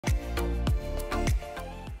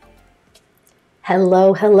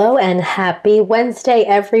Hello, hello, and happy Wednesday,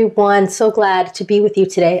 everyone. So glad to be with you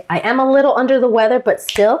today. I am a little under the weather, but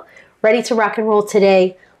still ready to rock and roll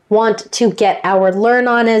today. Want to get our learn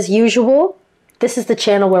on as usual. This is the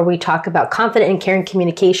channel where we talk about confident and caring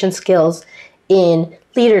communication skills in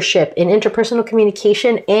leadership, in interpersonal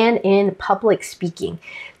communication, and in public speaking.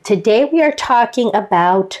 Today we are talking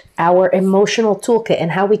about our emotional toolkit and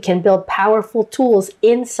how we can build powerful tools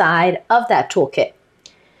inside of that toolkit.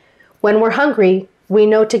 When we're hungry, we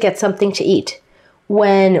know to get something to eat.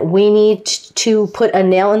 When we need to put a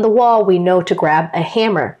nail in the wall, we know to grab a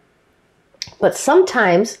hammer. But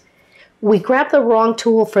sometimes we grab the wrong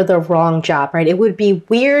tool for the wrong job, right? It would be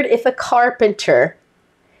weird if a carpenter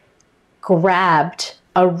grabbed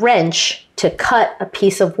a wrench to cut a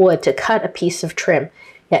piece of wood, to cut a piece of trim.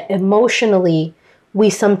 Yet emotionally, we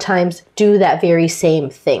sometimes do that very same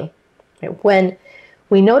thing. When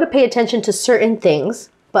we know to pay attention to certain things,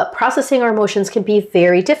 but processing our emotions can be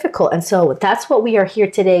very difficult. And so that's what we are here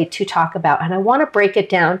today to talk about. And I want to break it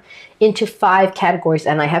down into 5 categories.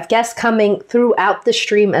 And I have guests coming throughout the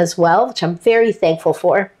stream as well, which I'm very thankful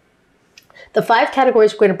for. The 5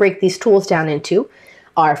 categories we're going to break these tools down into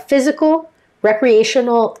are physical,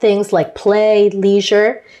 recreational things like play,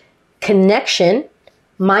 leisure, connection,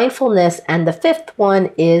 mindfulness, and the 5th one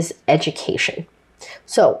is education.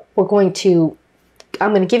 So I'm going to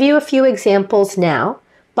give you a few examples now.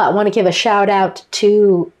 But I want to give a shout out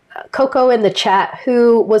to Coco in the chat,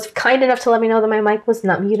 who was kind enough to let me know that my mic was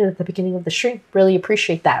not muted at the beginning of the stream. Really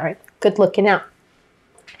appreciate that, right? Good looking out.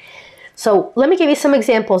 So let me give you some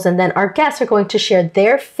examples, and then our guests are going to share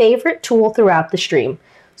their favorite tool throughout the stream.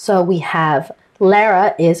 So we have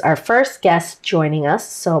Lara is our first guest joining us.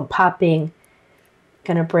 So I'm going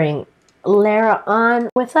to bring Lara on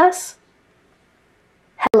with us.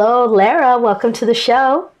 Hello, Lara. Welcome to the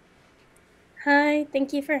show. Hi,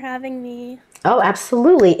 thank you for having me. Oh,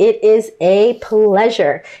 absolutely. It is a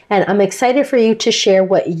pleasure. And I'm excited for you to share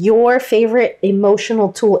what your favorite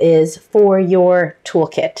emotional tool is for your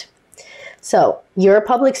toolkit. So you're a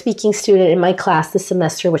public speaking student in my class this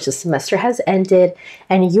semester, which the semester has ended,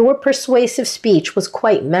 and your persuasive speech was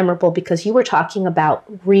quite memorable because you were talking about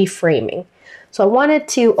reframing. So I wanted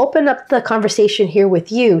to open up the conversation here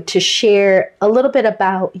with you to share a little bit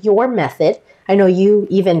about your method. I know you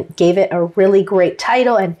even gave it a really great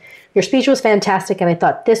title, and your speech was fantastic, and I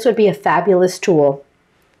thought this would be a fabulous tool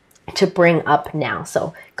to bring up now.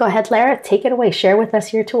 So go ahead, Lara, take it away. Share with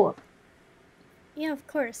us your tool. Yeah, of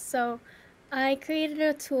course. So I created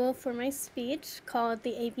a tool for my speech called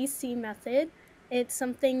the ABC method. It's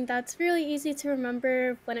something that's really easy to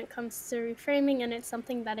remember when it comes to reframing, and it's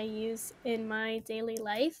something that I use in my daily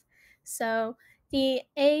life. So the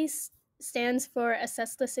A stands for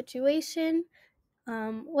assess the situation.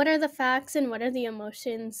 What are the facts and what are the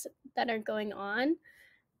emotions that are going on?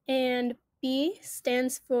 And B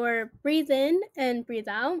stands for breathe in and breathe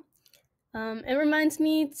out. It reminds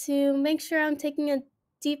me to make sure I'm taking a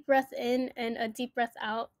deep breath in and a deep breath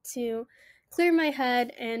out to clear my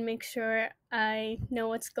head and make sure I know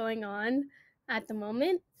what's going on at the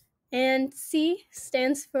moment. And C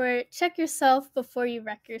stands for check yourself before you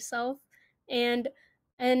wreck yourself. And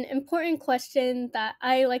an important question that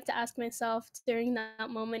I like to ask myself during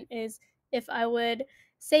that moment is if I would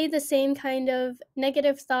say the same kind of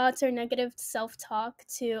negative thoughts or negative self-talk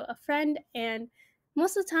to a friend, and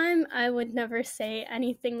most of the time I would never say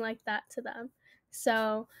anything like that to them.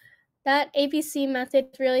 So that ABC method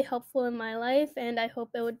is really helpful in my life, and I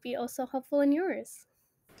hope it would be also helpful in yours.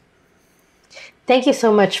 Thank you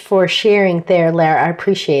so much for sharing there, Lara. I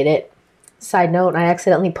appreciate it. Side note, I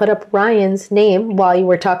accidentally put up Ryan's name while you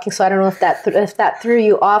were talking, so I don't know if that threw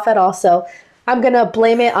you off at all. So I'm going to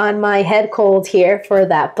blame it on my head cold here for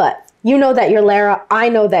that. But you know that you're Lara. I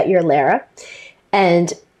know that you're Lara.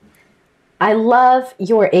 And I love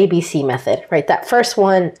your ABC method, right? That first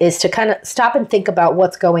one is to kind of stop and think about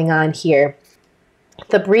what's going on here.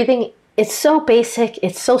 The breathing, it's so basic.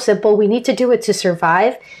 It's so simple. We need to do it to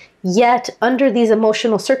survive. Yet, under these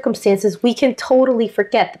emotional circumstances, we can totally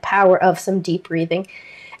forget the power of some deep breathing.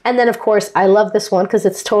 And then, of course, I love this one because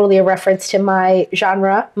it's totally a reference to my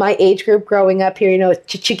genre, my age group growing up here. You know,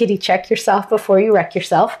 chickadee, check yourself before you wreck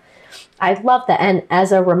yourself. I love that. And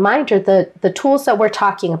as a reminder, the tools that we're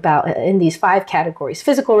talking about in these 5 categories,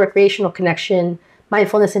 physical, recreational, connection,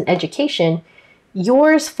 mindfulness, and education,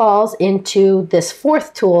 yours falls into this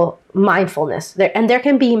 4th tool, mindfulness. There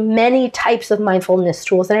can be many types of mindfulness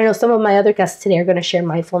tools. And I know some of my other guests today are going to share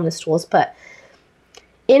mindfulness tools, but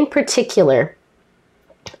in particular,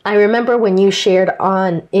 I remember when you shared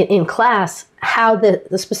in class how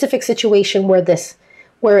the specific situation where this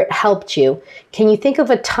where it helped you. Can you think of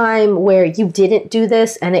a time where you didn't do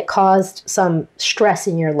this and it caused some stress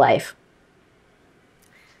in your life?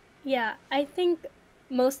 Yeah, I think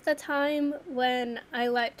most of the time when I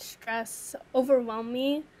let stress overwhelm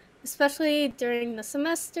me, especially during the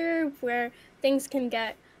semester where things can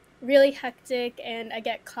get really hectic and I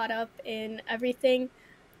get caught up in everything,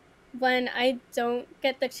 when I don't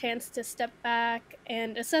get the chance to step back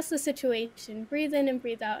and assess the situation, breathe in and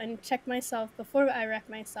breathe out, and check myself before I wreck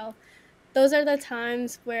myself, those are the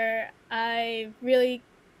times where I really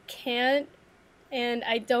can't and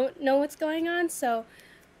I don't know what's going on. So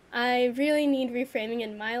I really need reframing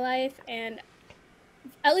in my life. And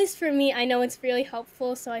at least for me, I know it's really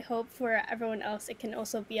helpful. So I hope for everyone else, it can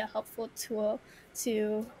also be a helpful tool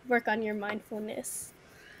to work on your mindfulness.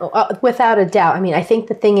 Without a doubt. I mean, I think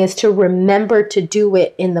the thing is to remember to do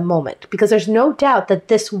it in the moment, because there's no doubt that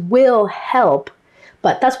this will help.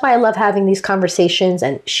 But that's why I love having these conversations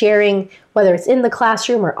and sharing, whether it's in the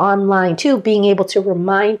classroom or online too, being able to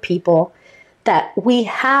remind people that we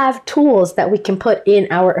have tools that we can put in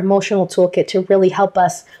our emotional toolkit to really help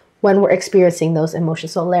us when we're experiencing those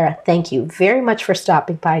emotions. So Lara, thank you very much for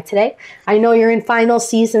stopping by today. I know you're in final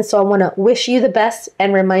season, so I want to wish you the best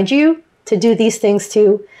and remind you to do these things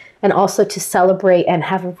too, and also to celebrate and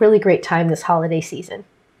have a really great time this holiday season.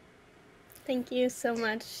 Thank you so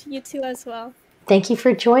much. You too as well. Thank you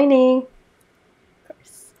for joining. Of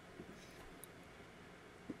course.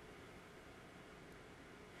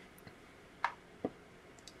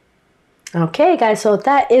 Okay, guys, so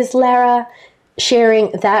that is Lara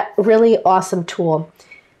sharing that really awesome tool.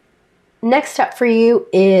 Next up for you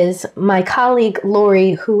is my colleague,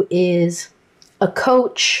 Lori, who is a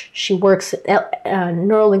coach. She works at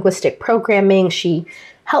neuro-linguistic programming. She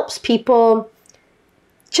helps people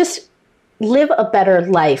just live a better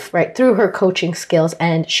life, right, through her coaching skills.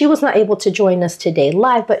 And she was not able to join us today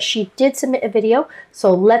live, but she did submit a video.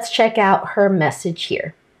 So let's check out her message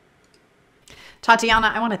here.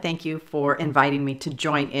 Tatiana, I want to thank you for inviting me to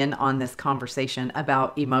join in on this conversation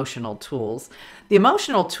about emotional tools. The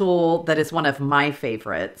emotional tool that is one of my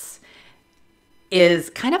favorites is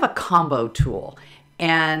kind of a combo tool,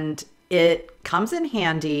 and it comes in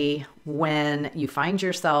handy when you find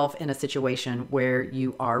yourself in a situation where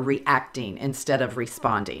you are reacting instead of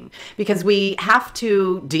responding, because we have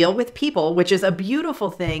to deal with people, which is a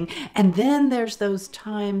beautiful thing. And then there's those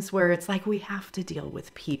times where it's like we have to deal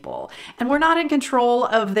with people and we're not in control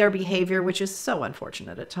of their behavior, which is so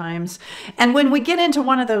unfortunate at times. And when we get into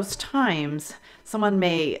one of those times, someone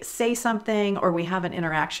may say something or we have an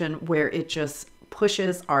interaction where it just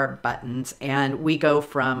pushes our buttons and we go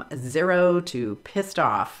from 0 to pissed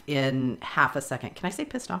off in half a second. Can I say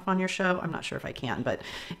pissed off on your show? I'm not sure if I can, but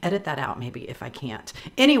edit that out maybe if I can't.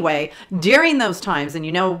 Anyway, during those times, and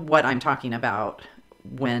you know what I'm talking about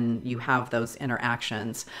when you have those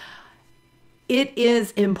interactions, it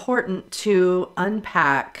is important to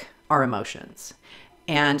unpack our emotions.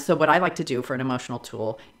 And so what I like to do for an emotional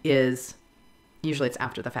tool is, usually it's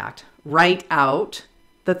after the fact, write out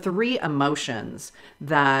the 3 emotions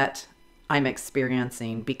that I'm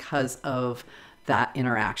experiencing because of that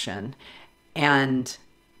interaction. And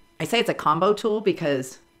I say it's a combo tool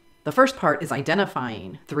because the first part is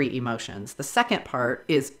identifying 3 emotions. The second part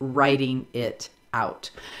is writing it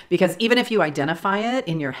out. Because even if you identify it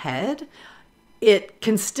in your head, it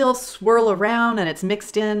can still swirl around and it's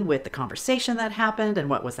mixed in with the conversation that happened and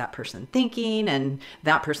what was that person thinking, and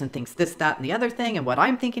that person thinks this, that, and the other thing, and what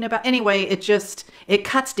I'm thinking about. Anyway, it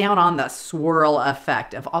cuts down on the swirl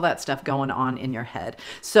effect of all that stuff going on in your head.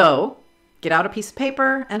 So get out a piece of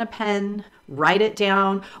paper and a pen, write it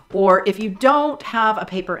down. Or if you don't have a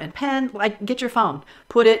paper and pen, like, get your phone,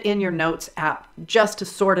 put it in your notes app just to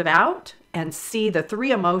sort it out and see the 3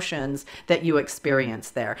 emotions that you experience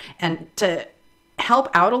there. And to help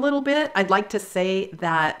out a little bit, I'd like to say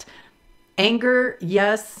that anger,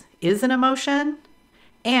 yes, is an emotion.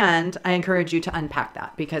 And I encourage you to unpack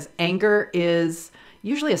that, because anger is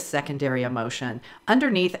usually a secondary emotion.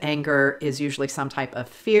 Underneath anger is usually some type of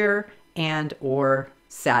fear and or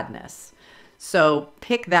sadness. So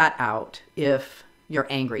pick that out if you're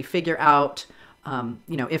angry. Figure out,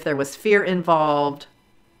 if there was fear involved,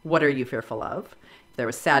 what are you fearful of? If there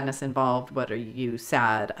was sadness involved, what are you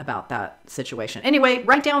sad about that situation? Anyway,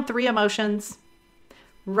 write down 3 emotions,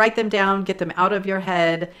 write them down, get them out of your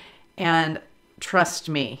head, and trust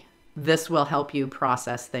me, this will help you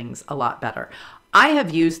process things a lot better. I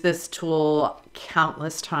have used this tool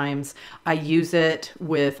countless times. I use it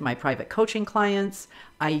with my private coaching clients.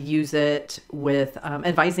 I use it with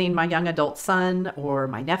advising my young adult son or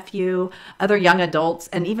my nephew, other young adults,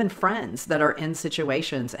 and even friends that are in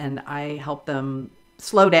situations, and I help them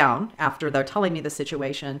slow down after they're telling me the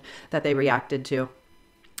situation that they reacted to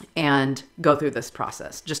and go through this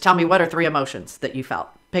process. Just tell me, what are 3 emotions that you felt?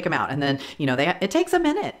 Pick them out. And then, it takes a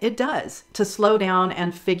minute. It does, to slow down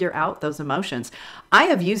and figure out those emotions. I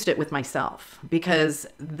have used it with myself because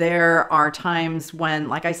there are times when,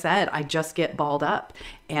 like I said, I just get balled up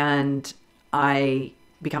and I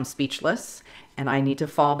become speechless and I need to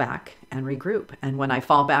fall back and regroup. And when I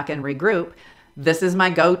fall back and regroup, this is my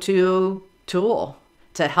go-to tool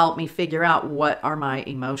to help me figure out what are my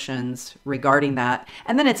emotions regarding that.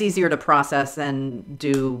 And then it's easier to process and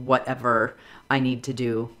do whatever I need to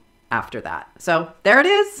do after that. So there it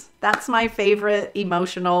is. That's my favorite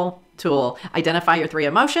emotional tool. Identify your 3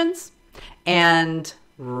 emotions and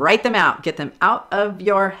write them out. Get them out of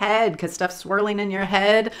your head, because stuff swirling in your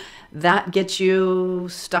head, that gets you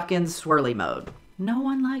stuck in swirly mode. No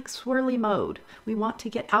one likes swirly mode. We want to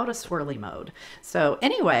get out of swirly mode. So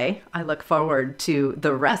anyway, I look forward to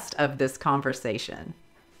the rest of this conversation.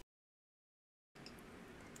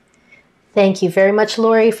 Thank you very much,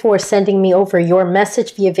 Lori, for sending me over your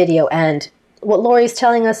message via video. And what Lori's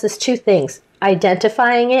telling us is 2 things: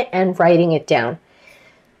 identifying it and writing it down.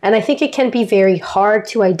 And I think it can be very hard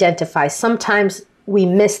to identify. Sometimes we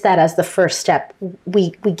miss that as the first step.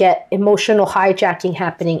 We get emotional hijacking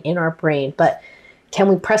happening in our brain, but can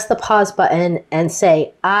we press the pause button and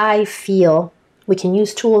say, I feel? We can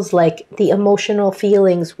use tools like the emotional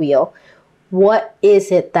feelings wheel. What is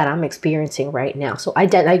it that I'm experiencing right now? So I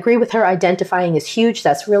agree with her. Identifying is huge.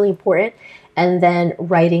 That's really important. And then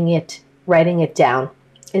writing it down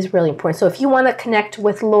is really important. So if you want to connect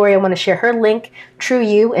with Lori, I want to share her link,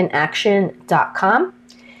 trueyouinaction.com.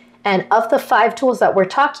 And of the 5 tools that we're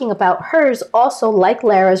talking about, hers also, like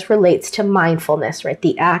Lara's, relates to mindfulness, right?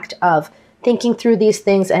 The act of thinking through these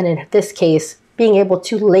things, and in this case, being able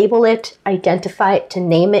to label it, identify it, to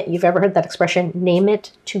name it. You've ever heard that expression, name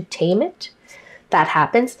it to tame it? That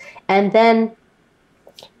happens. And then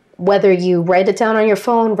whether you write it down on your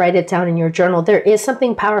phone, write it down in your journal, there is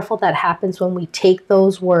something powerful that happens when we take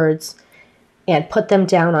those words and put them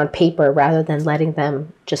down on paper rather than letting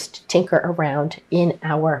them just tinker around in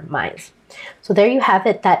our minds. So there you have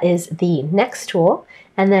it. That is the next tool.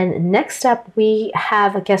 And then next up, we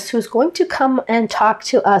have a guest who's going to come and talk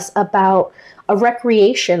to us about a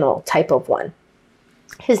recreational type of one.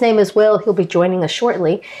 His name is Will. He'll be joining us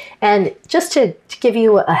shortly. And just to give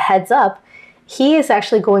you a heads up, he is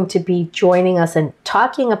actually going to be joining us and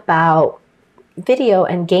talking about video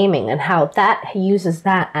and gaming and how that uses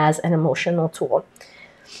that as an emotional tool.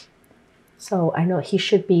 So I know he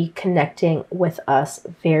should be connecting with us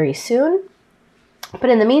very soon. But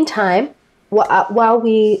in the meantime, while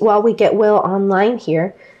we get Will online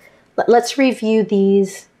here, let's review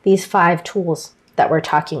these 5 tools that we're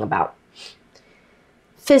talking about.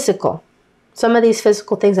 Physical. Some of these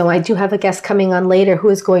physical things, and I do have a guest coming on later who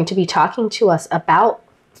is going to be talking to us about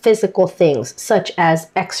physical things such as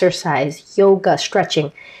exercise, yoga,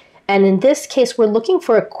 stretching. And in this case, we're looking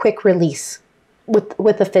for a quick release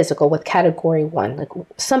with the physical, with category 1. Like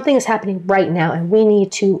something is happening right now and we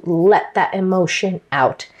need to let that emotion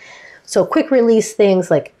out. So quick release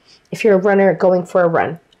things like if you're a runner going for a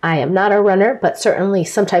run. I am not a runner, but certainly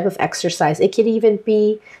some type of exercise. It could even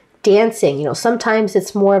be dancing. Sometimes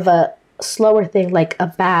it's more of a slower thing like a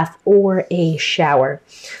bath or a shower.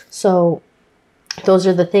 So those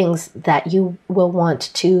are the things that you will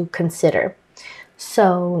want to consider.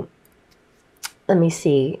 So let me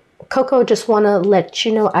see. Coco, just want to let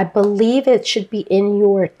you know, I believe it should be in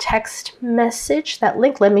your text message, that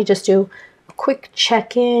link. Let me just do a quick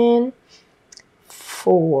check-in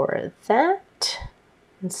for that.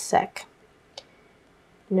 1 sec.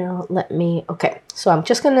 No, okay. So I'm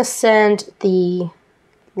just going to send the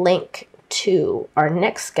link to our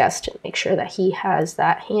next guest and make sure that he has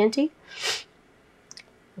that handy.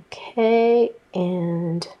 Okay,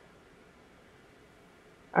 and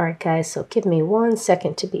all right, guys, so give me 1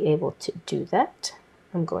 second to be able to do that.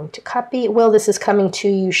 I'm going to copy. Will, this is coming to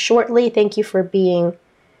you shortly. Thank you for being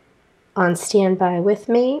on standby with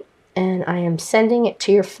me. And I am sending it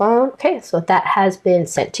to your phone. Okay, so that has been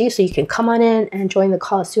sent to you. So you can come on in and join the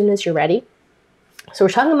call as soon as you're ready. So we're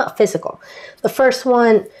talking about physical. The first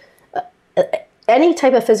one, any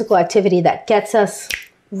type of physical activity that gets us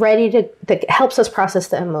ready that helps us process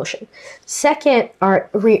the emotion. Second are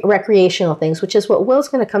recreational things, which is what Will's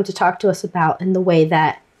going to come to talk to us about in the way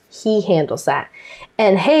that he handles that.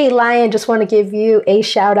 And hey, Lion, just want to give you a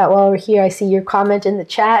shout out while we're here. I see your comment in the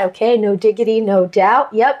chat. Okay, no diggity, no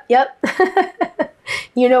doubt. Yep.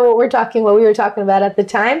 You know what we were talking about at the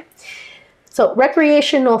time. So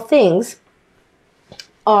recreational things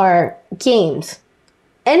are games,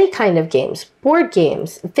 any kind of games, board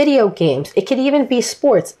games, video games. It could even be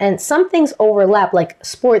sports. And some things overlap, like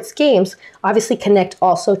sports games obviously connect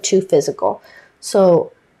also to physical.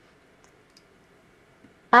 So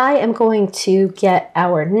I am going to get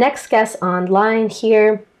our next guest online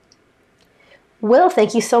here. Will,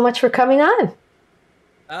 thank you so much for coming on.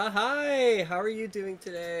 Hi, how are you doing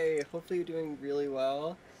today? Hopefully you're doing really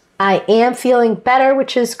well. I am feeling better,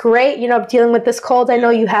 which is great. You know, I'm dealing with this cold. I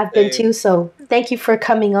know you have been too, so thank you for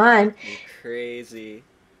coming on. Crazy.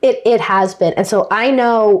 It has been. And so I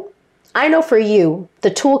know for you,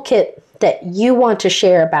 the toolkit that you want to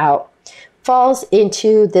share about falls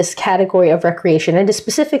into this category of recreation and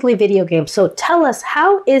specifically video games. So tell us,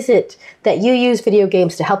 how is it that you use video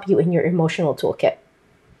games to help you in your emotional toolkit?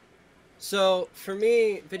 So for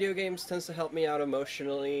me, video games tends to help me out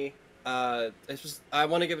emotionally. I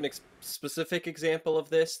want to give a specific example of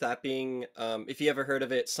this, that being, if you ever heard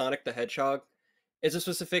of it, Sonic the Hedgehog. It's a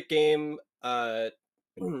specific game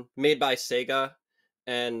made by Sega,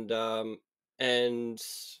 and one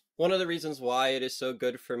of the reasons why it is so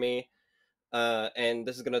good for me, and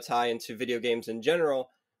this is going to tie into video games in general,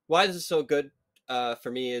 why this is so good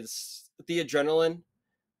for me is the adrenaline,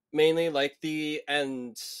 mainly, like the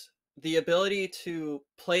ability to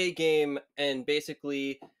play a game and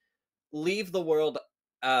basically leave the world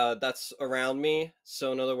that's around me.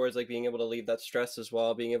 So in other words, like being able to leave that stress as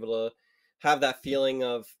well, being able to have that feeling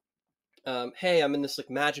of, hey, I'm in this like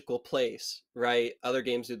magical place, right? Other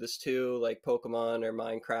games do this too, like Pokemon or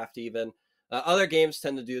Minecraft even. Other games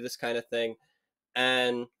tend to do this kind of thing.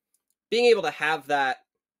 And being able to have that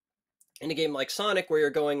in a game like Sonic, where you're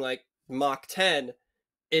going like Mach 10,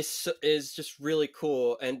 is just really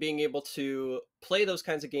cool. And being able to play those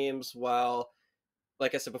kinds of games while,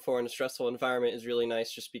 like I said before, in a stressful environment is really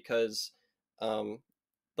nice, just because I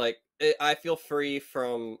feel free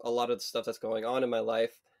from a lot of the stuff that's going on in my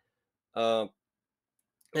life. And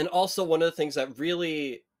also one of the things that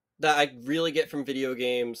I really get from video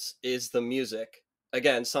games is the music.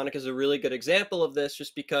 Again, Sonic is a really good example of this,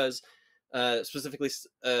 just because specifically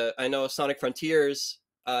I know Sonic Frontiers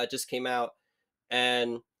just came out,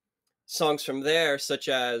 and songs from there, such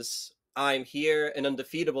as I'm Here and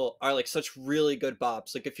Undefeatable, are like such really good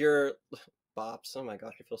bops. Like if you're bops, oh my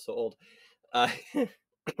gosh, I feel so old. Uh,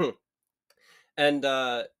 and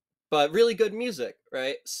but really good music,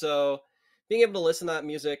 right? So being able to listen to that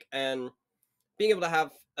music and being able to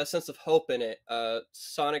have a sense of hope in it.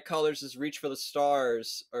 Sonic Colors is Reach for the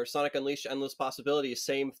Stars, or Sonic Unleashed Endless Possibilities,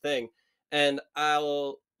 same thing. And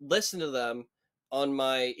I'll listen to them on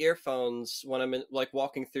my earphones when I'm like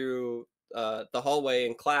walking through the hallway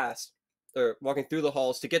in class, or walking through the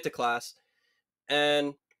halls to get to class,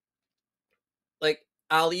 and like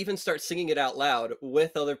I'll even start singing it out loud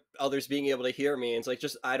with others being able to hear me. And it's like,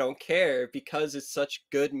 just, I don't care, because it's such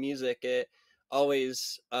good music. It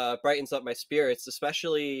always brightens up my spirits,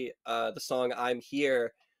 especially the song I'm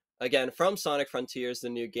Here, again, from Sonic Frontiers, the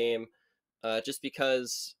new game, just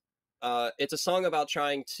because it's a song about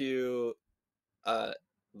trying to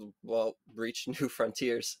reach new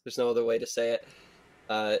frontiers. There's no other way to say it.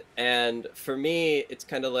 And for me, it's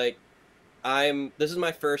kind of like, this is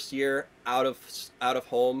my first year out of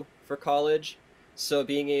home for college, so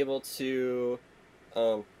being able to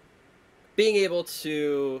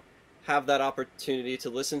have that opportunity to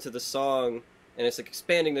listen to the song, and it's like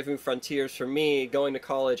expanding the new frontiers for me. Going to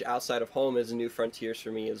college outside of home is new frontiers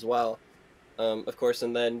for me as well, of course.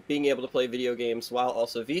 And then being able to play video games while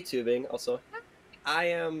also VTubing. Also, I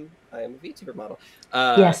am a VTuber model.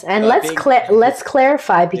 Yes, and let's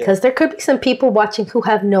clarify, because there could be some people watching who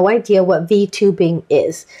have no idea what VTubing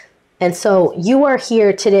is. And so you are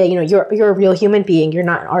here today, you know, you're a real human being. You're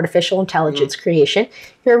not an artificial intelligence creation.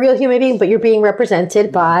 You're a real human being, but you're being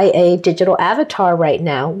represented by a digital avatar right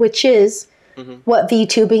now, which is what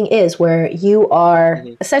VTubing is, where you are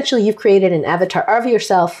essentially, you've created an avatar of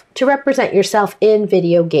yourself to represent yourself in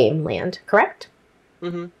video game land, correct?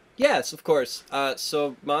 Yes, of course.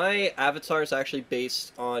 So my avatar is actually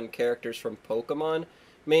based on characters from Pokemon,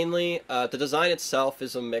 mainly. The design itself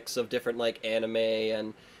is a mix of different like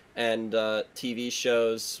anime and TV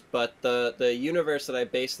shows, but the universe that I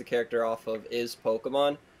base the character off of is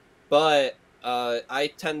Pokemon. But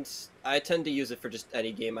I tend to use it for just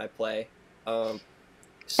any game I play.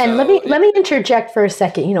 And let me interject for a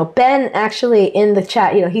second. You know, Ben actually in the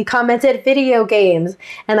chat, you know, he commented video games,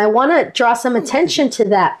 and I want to draw some attention to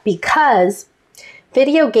that, because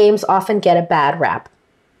video games often get a bad rap,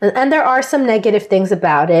 and there are some negative things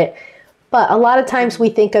about it. But a lot of times we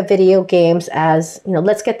think of video games as, you know,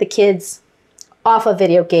 let's get the kids off of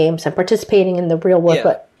video games and participating in the real world. Yeah.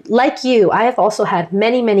 But like you, I have also had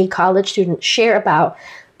many, many college students share about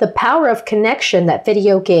the power of connection that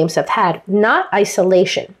video games have had, not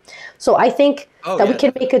isolation. So I think that we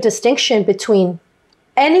can make a distinction between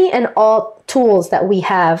any and all tools that we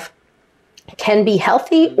have can be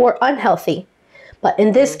healthy or unhealthy. But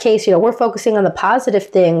in this case, we're focusing on the positive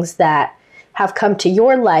things that have come to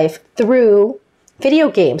your life through video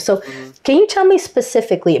games. So can you tell me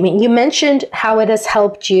specifically, I mean, you mentioned how it has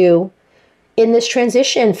helped you in this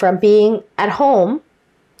transition from being at home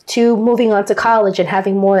to moving on to college and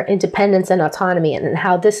having more independence and autonomy, and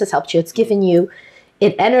how this has helped you. It's given you,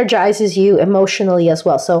 it energizes you emotionally as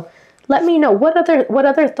well. So let me know, what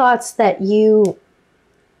other thoughts that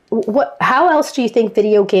how else do you think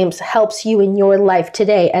video games helps you in your life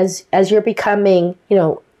today as you're becoming,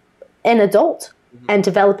 an adult and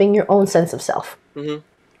developing your own sense of self?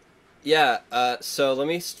 Yeah, so let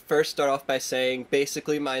me first start off by saying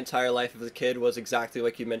basically my entire life as a kid was exactly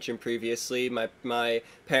like you mentioned previously. My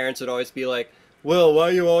parents would always be like, "Will, why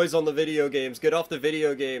are you always on the video games? Get off the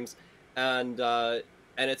video games." And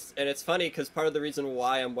it's funny because part of the reason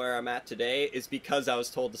why I'm where I'm at today is because I was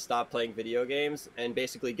told to stop playing video games and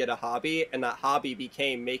basically get a hobby, and that hobby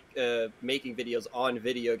became making videos on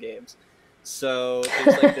video games. So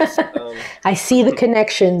there's like this. I see the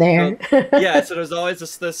connection there. So there's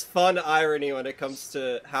always this fun irony when it comes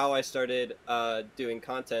to how I started doing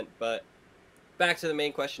content. But back to the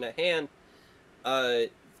main question at hand.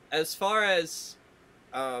 As far as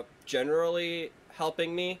generally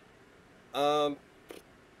helping me,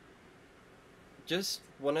 just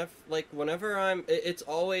whenever it's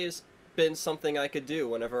always been something I could do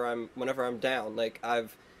whenever I'm down. Like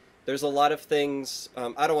there's a lot of things.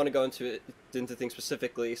 I don't want to go into things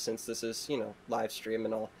specifically since this is live stream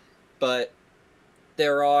and all, but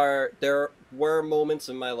there were moments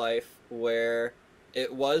in my life where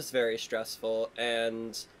it was very stressful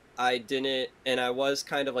and I was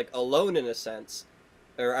kind of like alone in a sense,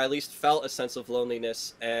 or at least felt a sense of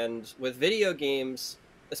loneliness. And with video games,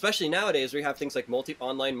 especially nowadays, where you have things like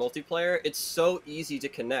online multiplayer, it's so easy to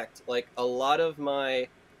connect. Like a lot of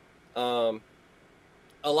how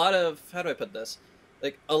do I put this?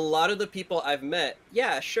 Like a lot of the people I've met,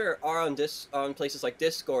 yeah, sure, are on places like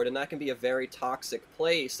Discord, and that can be a very toxic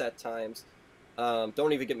place at times.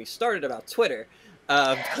 Don't even get me started about Twitter.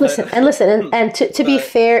 Listen, to be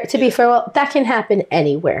fair, well, that can happen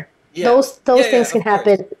anywhere. Yeah. Those things can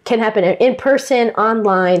happen in person,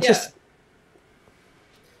 online, just.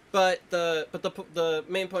 But the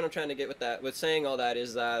main point I'm trying to get with saying all that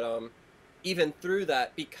is that even through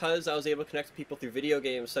that, because I was able to connect to people through video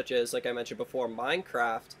games such as, like I mentioned before,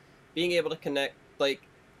 Minecraft, being able to connect,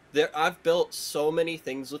 I've built so many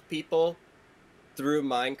things with people through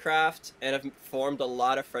Minecraft, and I've formed a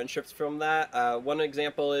lot of friendships from that. One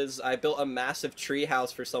example is I built a massive tree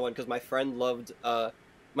house for someone because my friend loved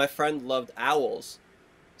owls.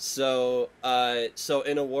 So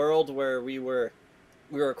in a world where we were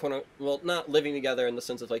not living together in the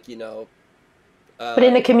sense of but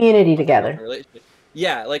in a community together.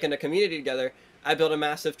 Yeah, like in a community together, I built a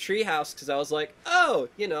massive tree house because I was like, oh,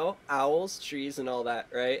 owls, trees, and all that,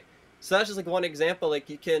 right? So that's just like one example. Like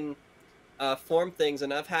you can form things,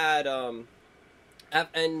 and I've had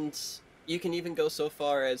and you can even go so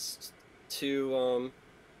far as to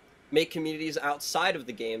make communities outside of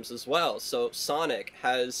the games as well. So Sonic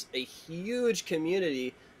has a huge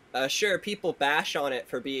community. Sure, people bash on it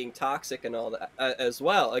for being toxic and all that as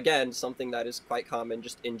well. Again, something that is quite common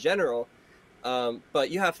just in general. But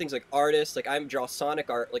you have things like artists. Like I draw Sonic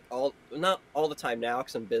art not all the time now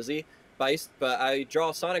because I'm busy. But I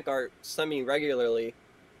draw Sonic art semi-regularly.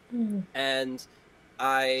 And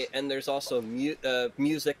there's also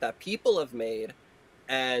music that people have made.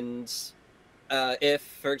 And if,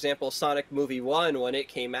 for example, Sonic Movie 1, when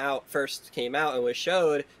it first came out and was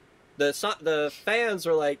showed, the fans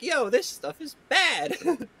were like, yo, this stuff is bad.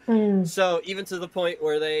 So even to the point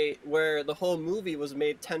where the whole movie was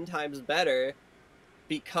made 10 times better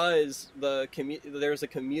because there's a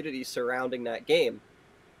community surrounding that game.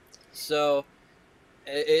 So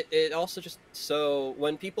it also just, so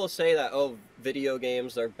when people say that, oh, video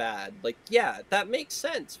games are bad, that makes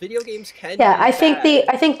sense. Video games can be I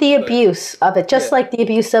think the abuse of it, just like the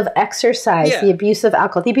abuse of exercise, the abuse of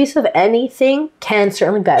alcohol, the abuse of anything can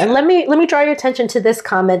certainly be bad. And let me draw your attention to this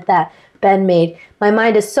comment that Ben made. My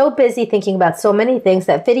mind is so busy thinking about so many things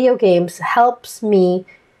that video games helps me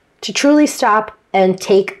to truly stop and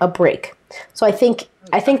take a break. So I think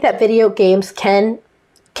that video games can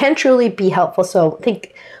truly be helpful. So I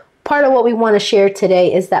think part of what we want to share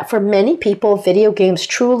today is that for many people, video games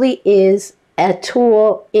truly is a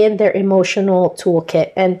tool in their emotional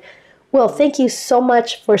toolkit. And Well, thank you so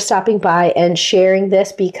much for stopping by and sharing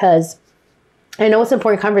this, because I know it's an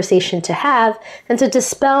important conversation to have and to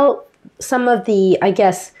dispel some of the, I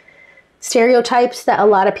guess, stereotypes that a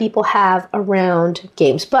lot of people have around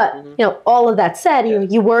games. But, all of that said,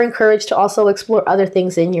 you were encouraged to also explore other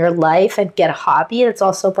things in your life and get a hobby. And it's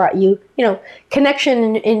also brought you,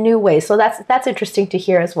 connection in new ways. So that's interesting to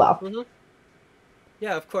hear as well.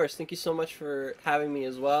 Yeah, of course. Thank you so much for having me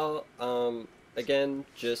as well. Again,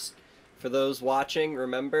 just for those watching,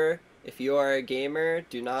 remember, if you are a gamer,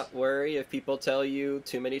 do not worry if people tell you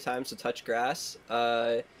too many times to touch grass.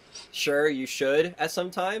 Sure, you should at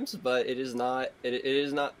some times, but it is not. It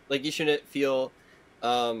is not like you shouldn't feel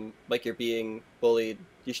like you're being bullied.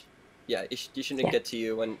 You shouldn't get to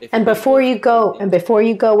you when. And before you go,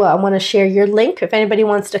 I want to share your link if anybody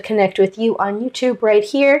wants to connect with you on YouTube right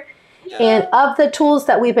here. Yeah. And of the tools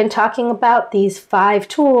that we've been talking about, these 5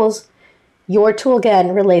 tools, your tool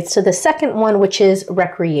again relates to the second one, which is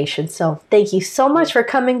recreation. So thank you so much for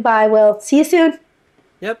coming by, Will. See you soon.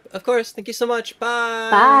 Yep, of course. Thank you so much. Bye.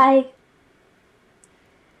 Bye.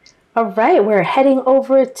 All right, we're heading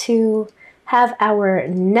over to have our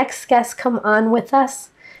next guest come on with us,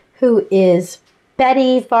 who is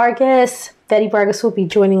Betty Vargas. Betty Vargas will be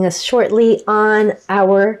joining us shortly on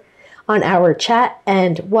our chat.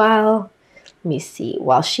 And while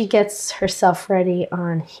she gets herself ready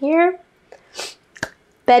on here,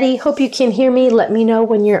 Betty, hope you can hear me. Let me know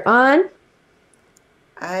when you're on.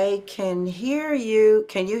 I can hear you.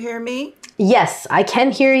 Can you hear me? Yes, I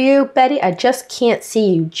can hear you, Betty. I just can't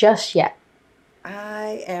see you just yet.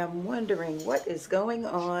 I am wondering what is going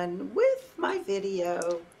on with my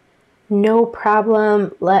video. No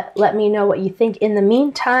problem. Let me know what you think. In the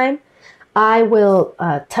meantime, I will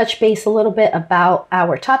touch base a little bit about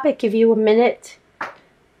our topic. Give you a minute.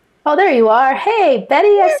 Oh, there you are. Hey, Betty,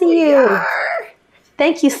 I see you.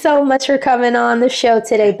 Thank you so much for coming on the show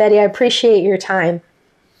today, Betty. I appreciate your time.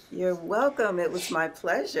 You're welcome. It was my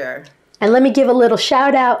pleasure. And let me give a little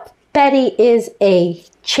shout out. Betty is a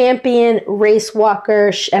champion race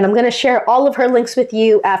walker, and I'm going to share all of her links with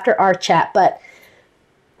you after our chat. But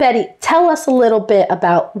Betty, tell us a little bit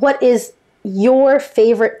about what is your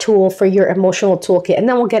favorite tool for your emotional toolkit, and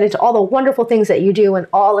then we'll get into all the wonderful things that you do and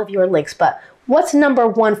all of your links. But what's number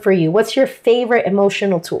 1 for you? What's your favorite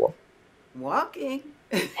emotional tool? Walking.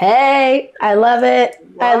 Hey, I love it.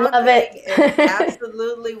 I love it.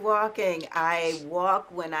 Absolutely walking. I walk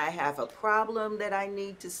when I have a problem that I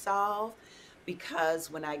need to solve,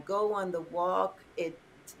 because when I go on the walk,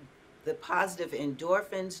 the positive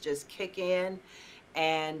endorphins just kick in.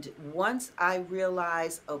 And once I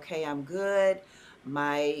realize, okay, I'm good,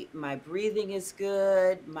 my breathing is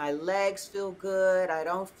good, my legs feel good, I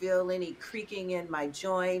don't feel any creaking in my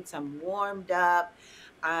joints, I'm warmed up,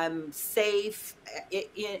 I'm safe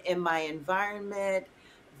in my environment,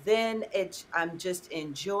 then I'm just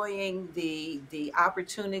enjoying the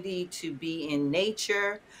opportunity to be in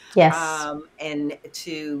nature. Yes. And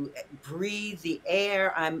to breathe the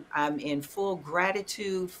air. I'm in full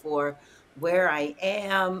gratitude for where I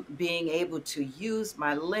am, being able to use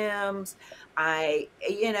my limbs. It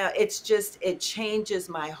changes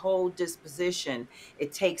my whole disposition.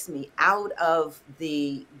 It takes me out of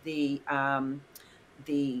the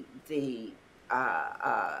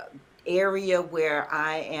area where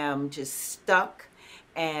I am just stuck.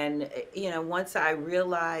 And, once I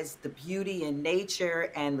realize the beauty in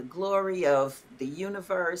nature and the glory of the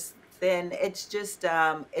universe, then it's just,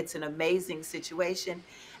 it's an amazing situation.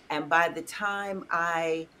 And by the time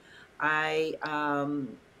I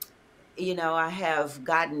have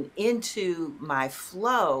gotten into my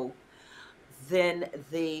flow, then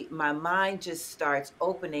my mind just starts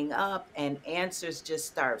opening up and answers just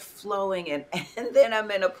start flowing. And then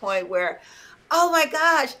I'm in a point where, oh my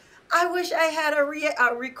gosh, I wish I had a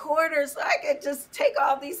recorder so I could just take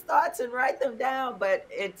all these thoughts and write them down. But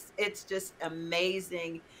it's just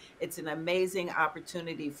amazing. It's an amazing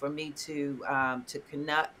opportunity for me to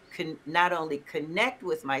not only connect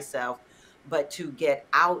with myself, but to get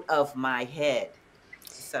out of my head.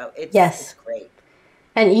 So it's great.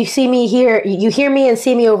 And you see me here, you hear me and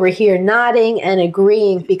see me over here nodding and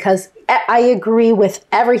agreeing, because I agree with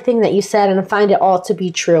everything that you said and I find it all to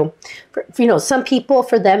be true. Some people,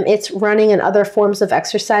 for them, it's running and other forms of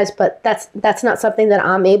exercise, but that's not something that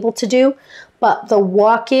I'm able to do. But the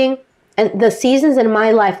walking and the seasons in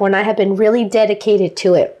my life when I have been really dedicated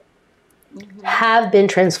to it have been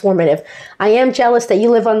transformative. I am jealous that you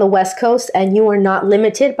live on the West Coast and you are not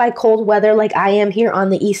limited by cold weather like I am here on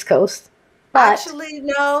the East Coast. But Actually,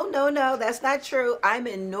 no, that's not true. I'm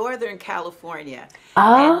in Northern California,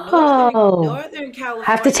 and oh, Northern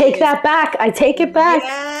have to California take is, that back. I take it back.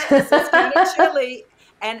 yes, it's kind of chilly.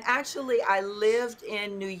 And actually, I lived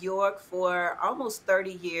in New York for almost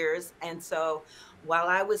 30 years. And so while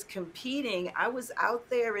I was competing, I was out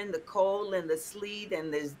there in the cold and the sleet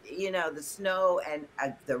and the snow and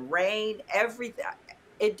the rain, everything.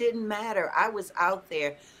 It didn't matter. I was out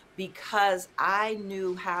there because I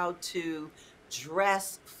knew how to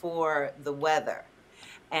dress for the weather.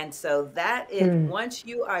 And so that is, Mm, once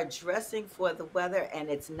you are dressing for the weather and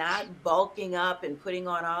it's not bulking up and putting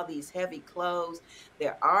on all these heavy clothes,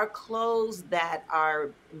 there are clothes that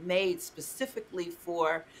are made specifically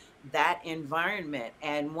for that environment.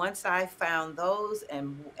 And once I found those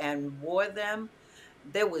and wore them,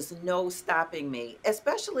 there was no stopping me,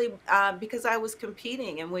 especially because I was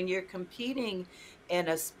competing. And when you're competing in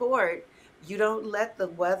a sport, you don't let the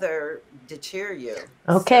weather deter you.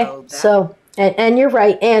 okay, So that so and you're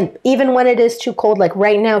right. And even when it is too cold, like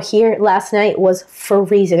right now here, last night was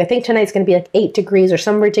freezing. I think tonight's going to be like 8 degrees or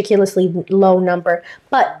some ridiculously low number.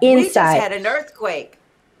 But we just inside, had an earthquake.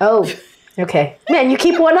 oh, okay, man, you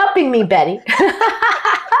keep one upping me, Betty.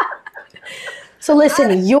 So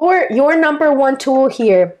listen, your number one tool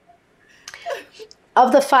here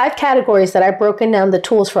of the 5 categories that I've broken down the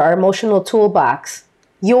tools for our emotional toolbox,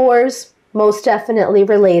 yours most definitely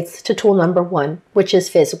relates to tool number 1, which is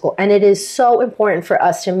physical. And it is so important for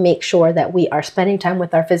us to make sure that we are spending time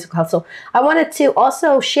with our physical health. So I wanted to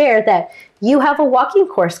also share that you have a walking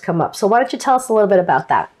course come up. So why don't you tell us a little bit about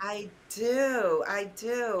that? I do.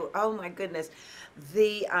 Oh my goodness.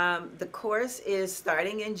 The course is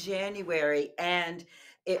starting in January, and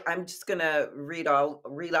I'm just gonna read all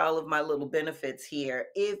of my little benefits here.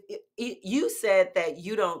 If you said that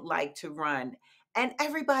you don't like to run, and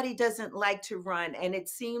everybody doesn't like to run, and it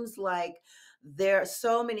seems like there are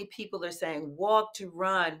so many people are saying walk to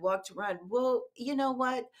run, walk to run. Well, you know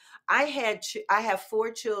what? I have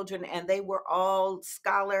 4 children, and they were all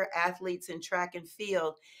scholar athletes in track and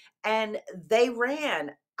field, and they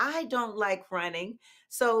ran. I don't like running.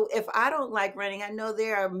 So if I don't like running, I know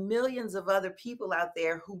there are millions of other people out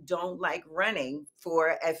there who don't like running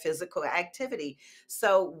for a physical activity.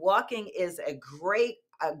 So walking is a great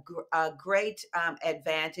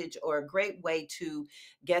advantage, or a great way to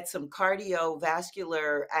get some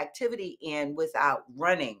cardiovascular activity in without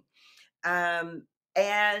running. Um,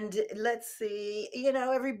 and let's see,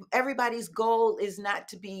 everybody's goal is not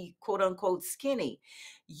to be quote unquote skinny.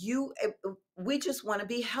 We just want to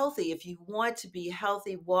be healthy. If you want to be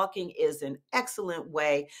healthy, walking is an excellent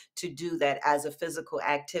way to do that as a physical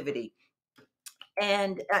activity.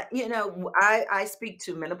 And I speak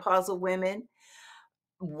to menopausal women.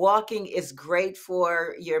 Walking is great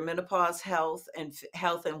for your menopause health and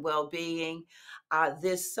well-being.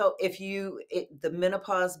 This so if you the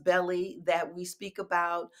menopause belly that we speak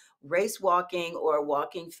about, race walking or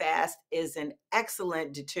walking fast is an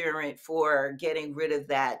excellent deterrent for getting rid of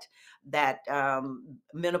that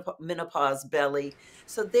menopause belly.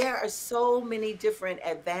 So there are so many different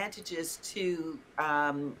advantages to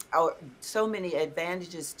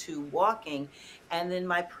walking. And then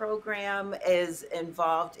my program is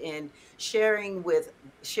involved in sharing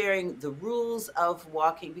the rules of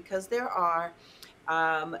walking, because there are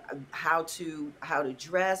how to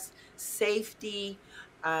dress, safety.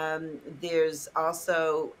 There's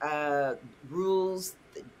also rules,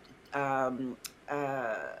 um,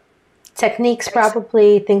 uh, Techniques,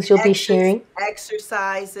 probably things you'll be sharing.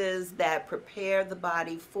 exercises that prepare the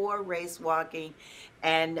body for race walking.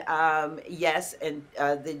 And yes, and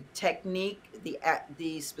the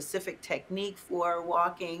specific technique for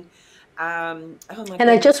walking. Oh my And I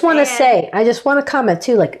goodness. just want to say, I just want to comment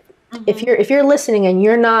too, like Mhm, if you're listening and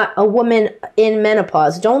you're not a woman in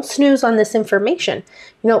menopause, don't snooze on this information.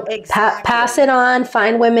 Pass exactly. it on.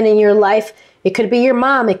 Find women in your life. It could be your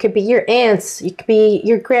mom. It could be your aunts. It could be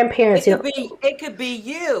your grandparents. It could be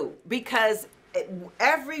you, because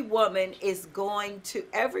every woman is going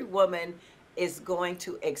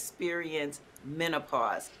to experience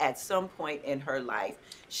menopause at some point in her life.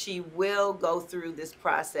 She will go through this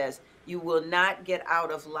process. You will not get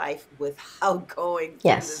out of life without going through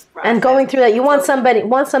Yes. this And process. going through that, you want So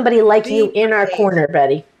somebody like you be in our prepared. corner,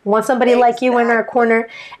 Betty. Want somebody like you in our Exactly. corner.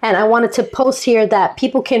 And I wanted to post here that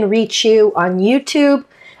people can reach you on YouTube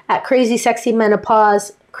at Crazy Sexy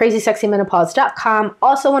Menopause, crazysexymenopause.com.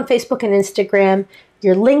 Also on Facebook and Instagram,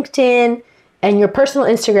 your LinkedIn and your personal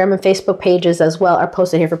Instagram and Facebook pages as well are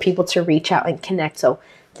posted here for people to reach out and connect. So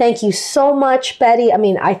thank you so much, Betty. I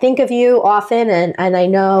mean, I think of you often, and I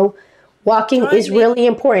know Walking Join is me. really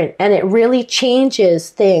important and it really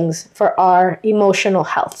changes things for our emotional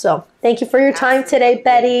health. So thank you for your time today,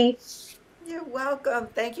 Absolutely. Betty. You're welcome.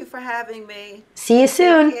 Thank you for having me. See you Take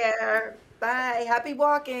soon. care. Bye. Happy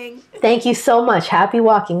walking. Thank you so much. Happy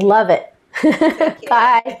walking. Love it. Take care.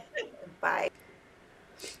 Bye. Bye.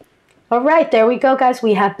 All right, there we go, guys.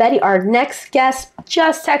 We have Betty. Our next guest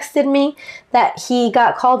just texted me that he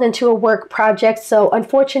got called into a work project. So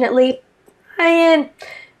unfortunately, Ryan,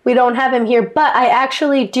 we don't have him here, but I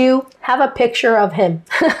actually do have a picture of him.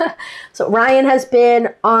 So Ryan has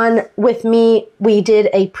been on with me. We did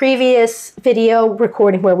a previous video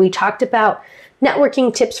recording where we talked about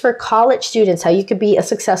networking tips for college students, how you could be a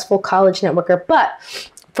successful college networker. But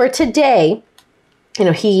for today,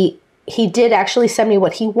 he did actually send me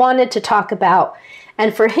what he wanted to talk about.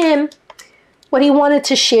 And for him, what he wanted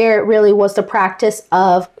to share really was the practice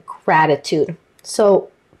of gratitude. So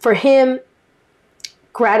for him,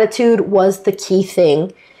 gratitude was the key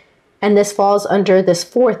thing. And this falls under this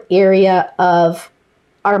fourth area of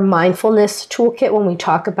our mindfulness toolkit when we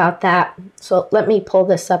talk about that. So let me pull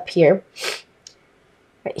this up here.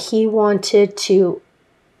 He wanted to,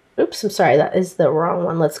 oops, I'm sorry, that is the wrong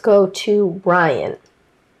one. Let's go to Ryan.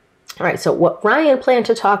 All right, so what Ryan planned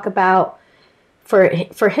to talk about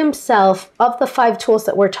for himself, of the 5 tools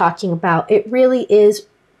that we're talking about, it really is,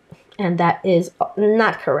 and that is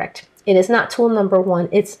not correct. It is not tool number 1.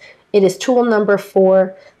 It is tool number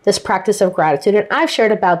 4, this practice of gratitude. And I've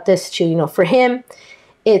shared about this too. For him,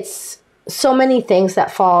 it's so many things that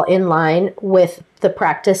fall in line with the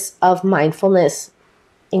practice of mindfulness,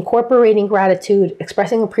 incorporating gratitude,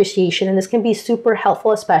 expressing appreciation, and this can be super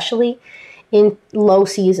helpful, especially in low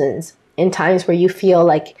seasons, in times where you feel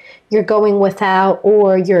like you're going without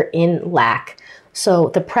or you're in lack. So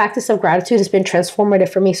the practice of gratitude has been transformative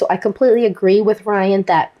for me. So I completely agree with Ryan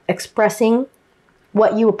that expressing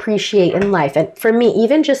what you appreciate in life, and for me,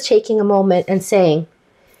 even just taking a moment and saying,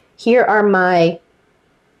 here are my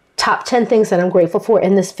top 10 things that I'm grateful for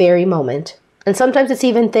in this very moment. And sometimes it's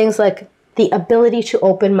even things like the ability to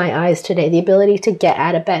open my eyes today, the ability to get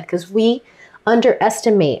out of bed, because we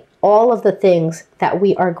underestimate all of the things that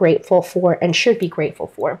we are grateful for and should be grateful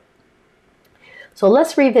for. So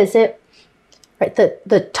let's revisit. Right,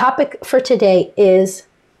 the topic for today is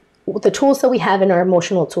the tools that we have in our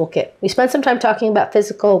emotional toolkit. We spent some time talking about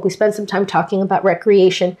physical, we spent some time talking about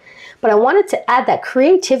recreation, but I wanted to add that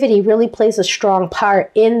creativity really plays a strong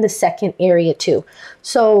part in the second area too.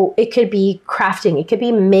 So it could be crafting, it could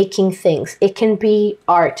be making things, it can be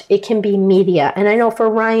art, it can be media. And I know for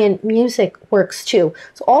Ryan, music works too.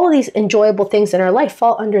 So all of these enjoyable things in our life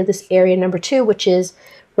fall under this area number 2, which is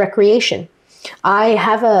recreation. I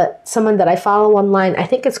have someone that I follow online. I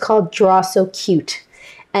think it's called Draw So Cute.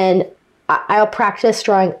 And I'll practice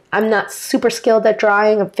drawing. I'm not super skilled at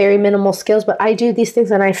drawing. I have very minimal skills, but I do these things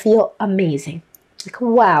and I feel amazing. Like,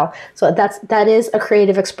 wow. So that is a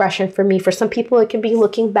creative expression for me. For some people, it can be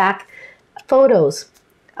looking back at photos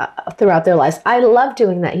throughout their lives. I love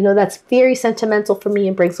doing that. That's very sentimental for me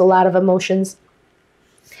and brings a lot of emotions.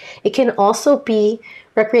 It can also be,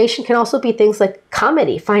 recreation can also be things like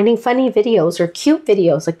comedy, finding funny videos or cute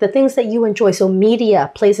videos, like the things that you enjoy. So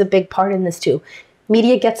media plays a big part in this too.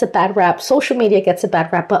 Media gets a bad rap, social media gets a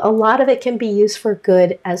bad rap, but a lot of it can be used for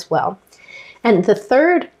good as well. And the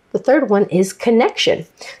third one is connection.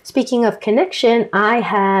 Speaking of connection, I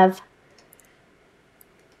have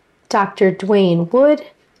Dr. Dwayne Wood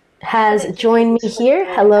has joined me here.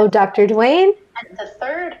 Hello, Dr. Dwayne. And the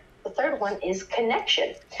third one is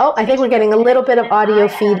connection. Oh, I think we're getting a little bit of audio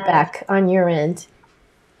feedback on your end.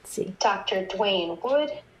 Let's see. Dr. Dwayne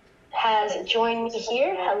Wood has joined me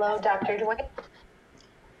here. Hello, Dr. Dwayne.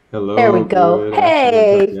 Hello. There we go. Good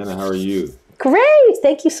Hey. Tatiana, how are you? Great.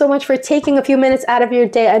 Thank you so much for taking a few minutes out of your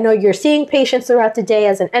day. I know you're seeing patients throughout the day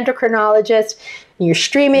as an endocrinologist. And you're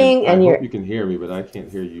streaming I hope you can hear me, but I can't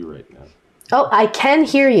hear you right now. Oh, I can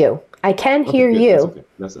hear you. I can hear good. you. That's okay.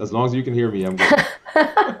 That's, as long as you can hear me, I'm good.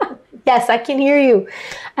 Yes, I can hear you.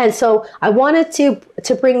 And so I wanted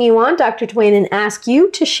to bring you on, Dr. Dwayne, and ask you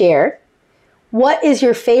to share, what is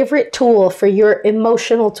your favorite tool for your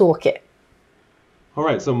emotional toolkit? All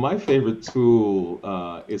right. So my favorite tool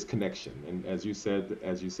is connection, and as you said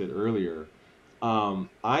earlier, I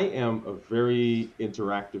am a very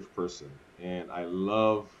interactive person, and I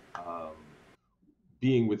love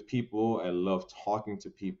being with people. I love talking to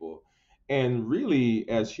people. And really,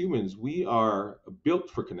 as humans, we are built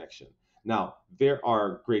for connection. Now, there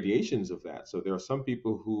are gradations of that. So there are some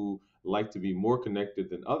people who like to be more connected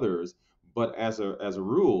than others. But as a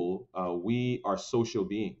rule, we are social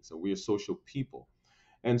beings. So we are social people.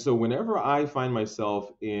 And so whenever I find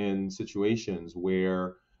myself in situations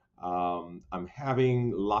where I'm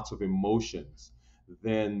having lots of emotions,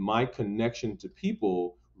 then my connection to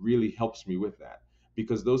people really helps me with that,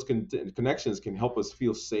 because those connections can help us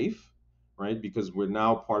feel safe, right? Because we're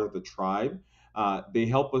now part of the tribe. They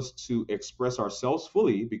help us to express ourselves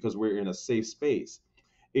fully because we're in a safe space.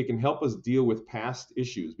 It can help us deal with past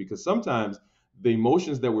issues, because sometimes the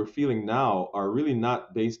emotions that we're feeling now are really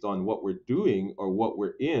not based on what we're doing or what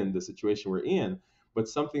we're in, the situation we're in, but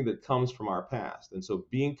something that comes from our past. And so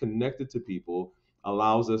being connected to people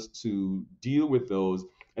allows us to deal with those,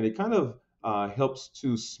 and it kind of helps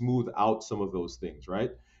to smooth out some of those things,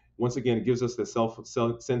 right? Once again, it gives us the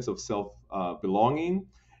sense of self belonging,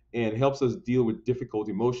 and helps us deal with difficult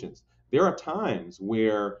emotions. There are times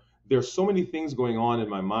where there's so many things going on in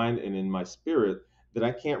my mind and in my spirit that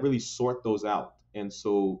I can't really sort those out. And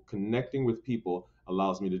so connecting with people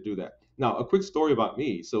allows me to do that. Now, a quick story about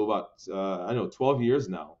me. So about, I don't know, 12 years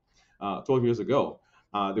now, 12 years ago,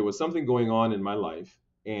 there was something going on in my life.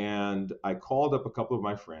 And I called up a couple of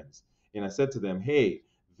my friends and I said to them, hey,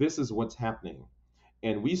 this is what's happening.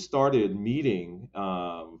 And we started meeting.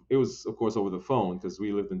 It was, of course, over the phone because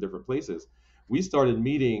we lived in different places. We started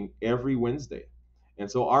meeting every Wednesday. And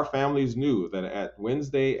so our families knew that at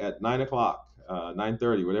Wednesday at 9 o'clock,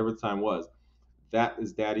 9:30, whatever the time was, that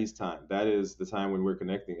is daddy's time. That is the time when we're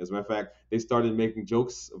connecting. As a matter of fact, they started making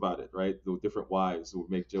jokes about it, right? The different wives would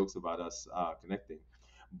make jokes about us connecting.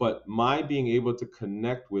 But my being able to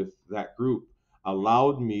connect with that group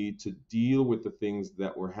allowed me to deal with the things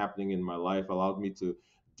that were happening in my life, allowed me to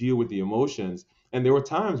deal with the emotions. And there were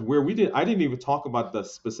times where I didn't even talk about the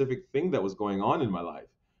specific thing that was going on in my life,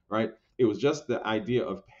 right? It was just the idea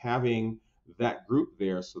of having that group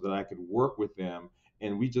there so that I could work with them,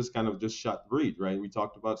 and we just kind of just shot breed, right? We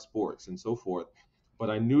talked about sports and so forth, but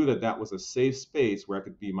I knew that that was a safe space where I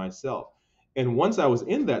could be myself. And once I was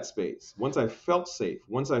in that space, once I felt safe,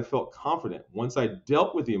 once I felt confident, once I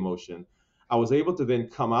dealt with the emotion, I was able to then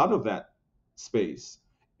come out of that space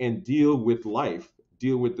and deal with life,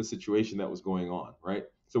 deal with the situation that was going on, right?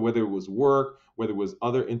 So whether it was work, whether it was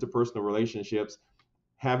other interpersonal relationships,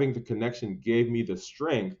 having the connection gave me the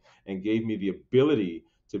strength and gave me the ability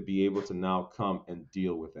to be able to now come and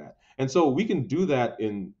deal with that. And so we can do that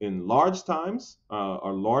in large times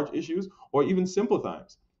or large issues, or even simple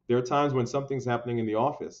times. There are times when something's happening in the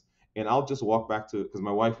office, and I'll just walk back to, because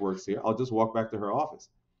my wife works here, I'll just walk back to her office.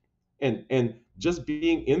 And just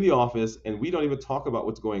being in the office, and we don't even talk about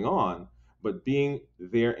what's going on, but being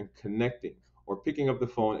there and connecting, or picking up the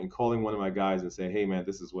phone and calling one of my guys and saying, hey man,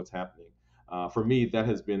 this is what's happening. For me, that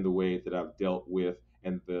has been the way that I've dealt with,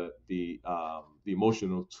 and the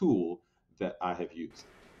emotional tool that I have used.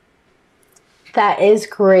 That is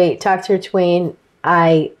great, Dr. Twain.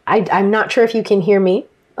 I'm not sure if you can hear me,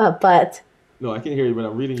 but no, I can hear you, but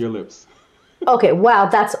I'm reading your lips. Okay, wow,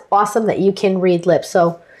 that's awesome that you can read lips.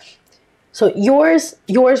 So yours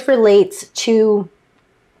relates to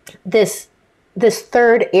this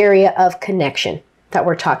third area of connection that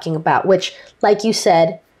we're talking about, which, like you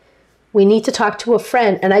said, we need to talk to a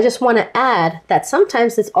friend. And I just want to add that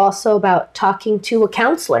sometimes it's also about talking to a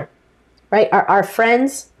counselor, right? Our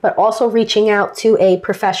friends, but also reaching out to a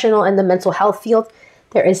professional in the mental health field.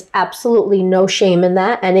 There is absolutely no shame in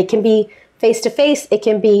that. And it can be face-to-face, it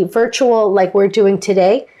can be virtual like we're doing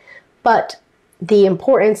today. But the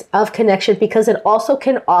importance of connection, because it also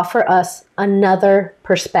can offer us another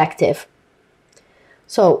perspective.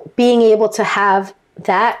 So being able to have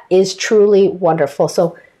that is truly wonderful.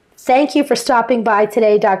 So thank you for stopping by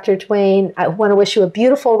today, Dr. Twain. I want to wish you a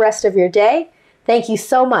beautiful rest of your day. Thank you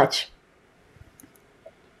so much.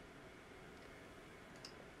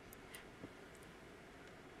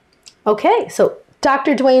 Okay, so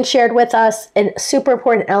Dr. Twain shared with us a super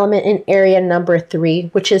important element in area number 3,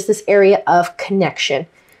 which is this area of connection.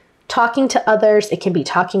 Talking to others, it can be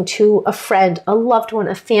talking to a friend, a loved one,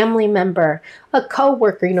 a family member, a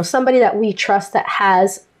coworker, somebody that we trust that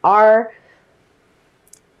has our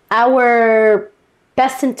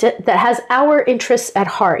that has our interests at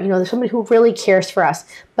heart. There's somebody who really cares for us.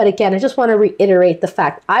 But again, I just want to reiterate the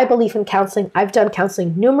fact I believe in counseling. I've done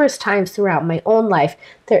counseling numerous times throughout my own life.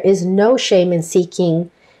 There is no shame in seeking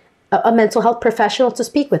a mental health professional to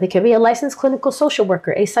speak with. It can be a licensed clinical social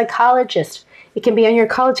worker, a psychologist. It can be on your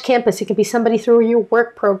college campus. It can be somebody through your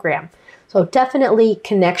work program. So definitely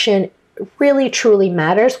connection really, truly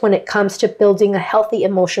matters when it comes to building a healthy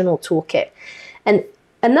emotional toolkit. And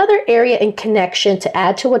another area in connection, to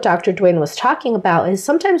add to what Dr. Duane was talking about, is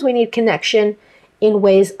sometimes we need connection in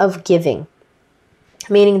ways of giving,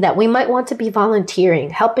 meaning that we might want to be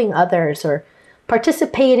volunteering, helping others, or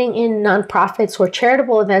participating in nonprofits or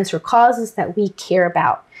charitable events or causes that we care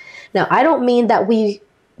about. Now, I don't mean that we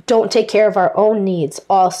don't take care of our own needs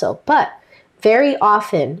also. But very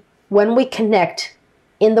often when we connect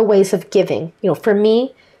in the ways of giving, for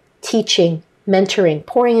me, teaching, mentoring,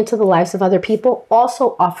 pouring into the lives of other people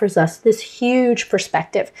also offers us this huge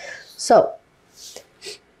perspective. So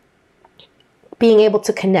being able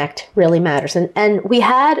to connect really matters. And we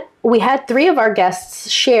had 3 of our guests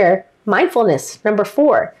share mindfulness, number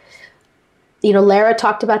 4. Lara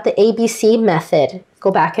talked about the ABC method.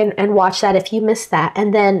 Go back and watch that if you missed that.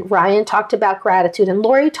 And then Ryan talked about gratitude, and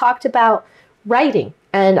Lori talked about writing.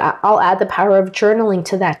 And I'll add the power of journaling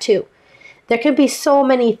to that too. There can be so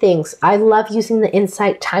many things. I love using the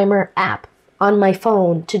Insight Timer app on my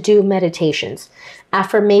phone to do meditations,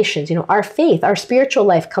 affirmations. Our faith, our spiritual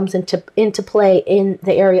life comes into play in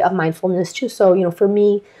the area of mindfulness too. So, for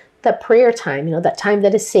me, that prayer time, that time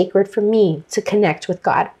that is sacred for me to connect with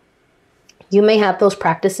God. You may have those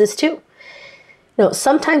practices too.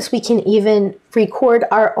 Sometimes we can even record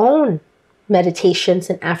our own meditations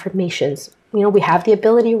and affirmations. We have the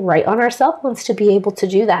ability right on our cell phones to be able to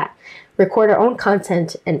do that. Record our own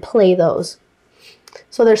content and play those.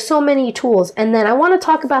 So there's so many tools. And then I want to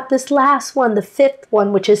talk about this last one, the 5th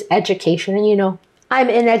one, which is education. And I'm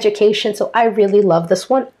in education, so I really love this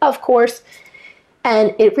one, of course.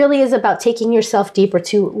 And it really is about taking yourself deeper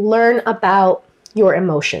to learn about your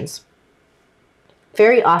emotions.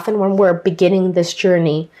 Very often when we're beginning this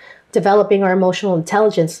journey, developing our emotional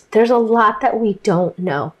intelligence, there's a lot that we don't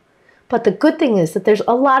know. But the good thing is that there's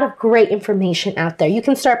a lot of great information out there. You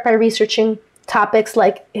can start by researching topics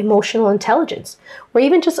like emotional intelligence, or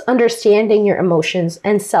even just understanding your emotions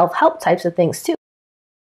and self-help types of things too.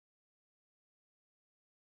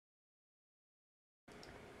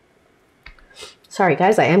 Sorry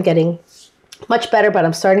guys, I am getting much better, but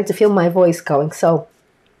I'm starting to feel my voice going. So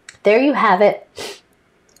there you have it.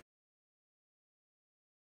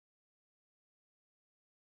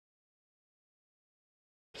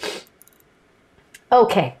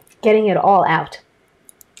 Okay, getting it all out.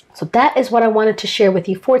 So that is what I wanted to share with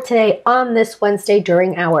you for today on this Wednesday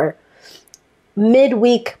during our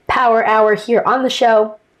midweek power hour here on the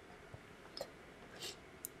show.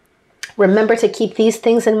 Remember to keep these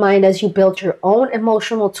things in mind as you build your own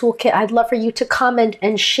emotional toolkit. I'd love for you to comment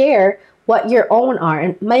and share what your own are.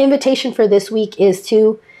 And my invitation for this week is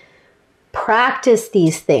to practice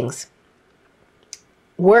these things.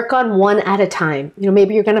 Work on one at a time.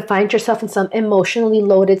 Maybe you're going to find yourself in some emotionally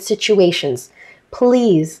loaded situations.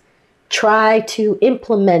 Please try to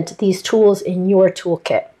implement these tools in your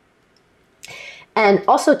toolkit. And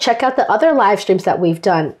also check out the other live streams that we've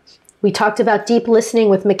done. We talked about deep listening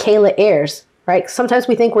with Michaela Ayers, right? Sometimes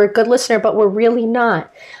we think we're a good listener, but we're really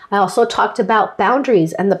not. I also talked about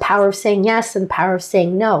boundaries and the power of saying yes and the power of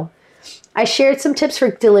saying no. I shared some tips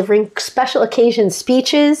for delivering special occasion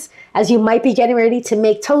speeches as you might be getting ready to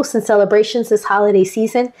make toasts and celebrations this holiday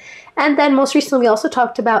season. And then most recently, we also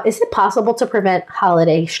talked about, is it possible to prevent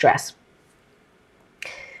holiday stress?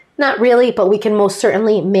 Not really, but we can most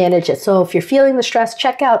certainly manage it. So if you're feeling the stress,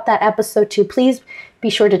 check out that episode too. Please be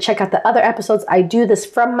sure to check out the other episodes. I do this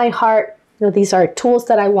from my heart. These are tools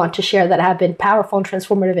that I want to share that have been powerful and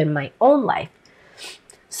transformative in my own life.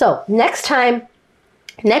 So next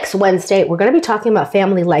Wednesday, we're going to be talking about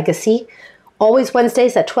family legacy. Always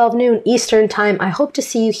Wednesdays at 12 noon Eastern time. I hope to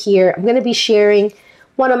see you here. I'm going to be sharing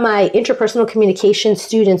one of my interpersonal communication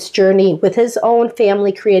students' journey with his own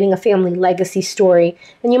family, creating a family legacy story.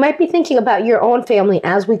 And you might be thinking about your own family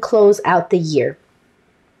as we close out the year.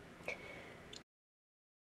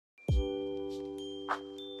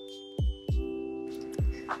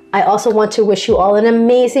 I also want to wish you all an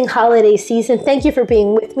amazing holiday season. Thank you for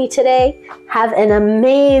being with me today. Have an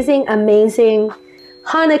amazing, amazing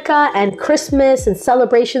Hanukkah and Christmas and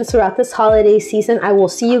celebrations throughout this holiday season. I will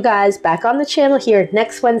see you guys back on the channel here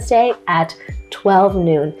next Wednesday at 12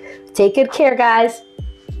 noon. Take good care, guys.